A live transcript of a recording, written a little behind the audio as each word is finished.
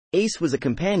Ace was a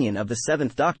companion of the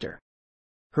Seventh Doctor.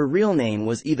 Her real name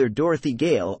was either Dorothy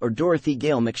Gale or Dorothy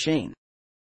Gale McShane.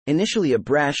 Initially a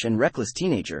brash and reckless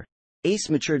teenager, Ace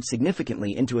matured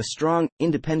significantly into a strong,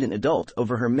 independent adult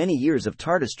over her many years of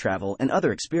TARDIS travel and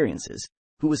other experiences,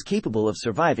 who was capable of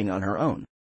surviving on her own.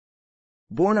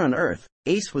 Born on Earth,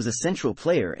 Ace was a central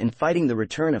player in fighting the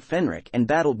return of Fenric and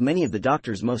battled many of the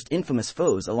Doctor's most infamous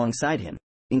foes alongside him,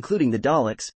 including the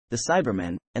Daleks, the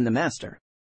Cybermen, and the Master.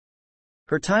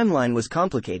 Her timeline was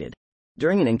complicated.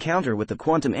 During an encounter with the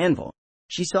Quantum Anvil,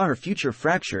 she saw her future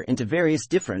fracture into various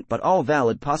different but all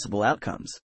valid possible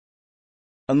outcomes.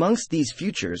 Amongst these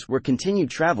futures were continued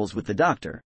travels with the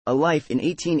Doctor, a life in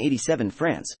 1887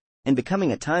 France, and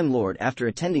becoming a Time Lord after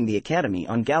attending the Academy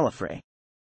on Gallifrey.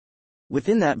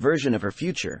 Within that version of her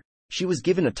future, she was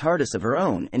given a TARDIS of her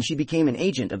own and she became an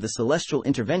agent of the Celestial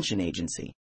Intervention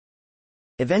Agency.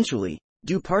 Eventually,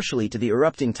 due partially to the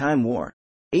erupting Time War,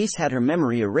 Ace had her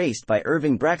memory erased by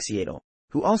Irving Braxiatel,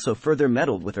 who also further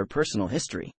meddled with her personal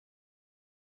history.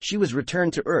 She was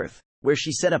returned to Earth, where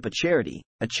she set up a charity,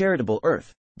 a charitable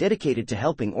Earth, dedicated to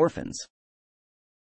helping orphans.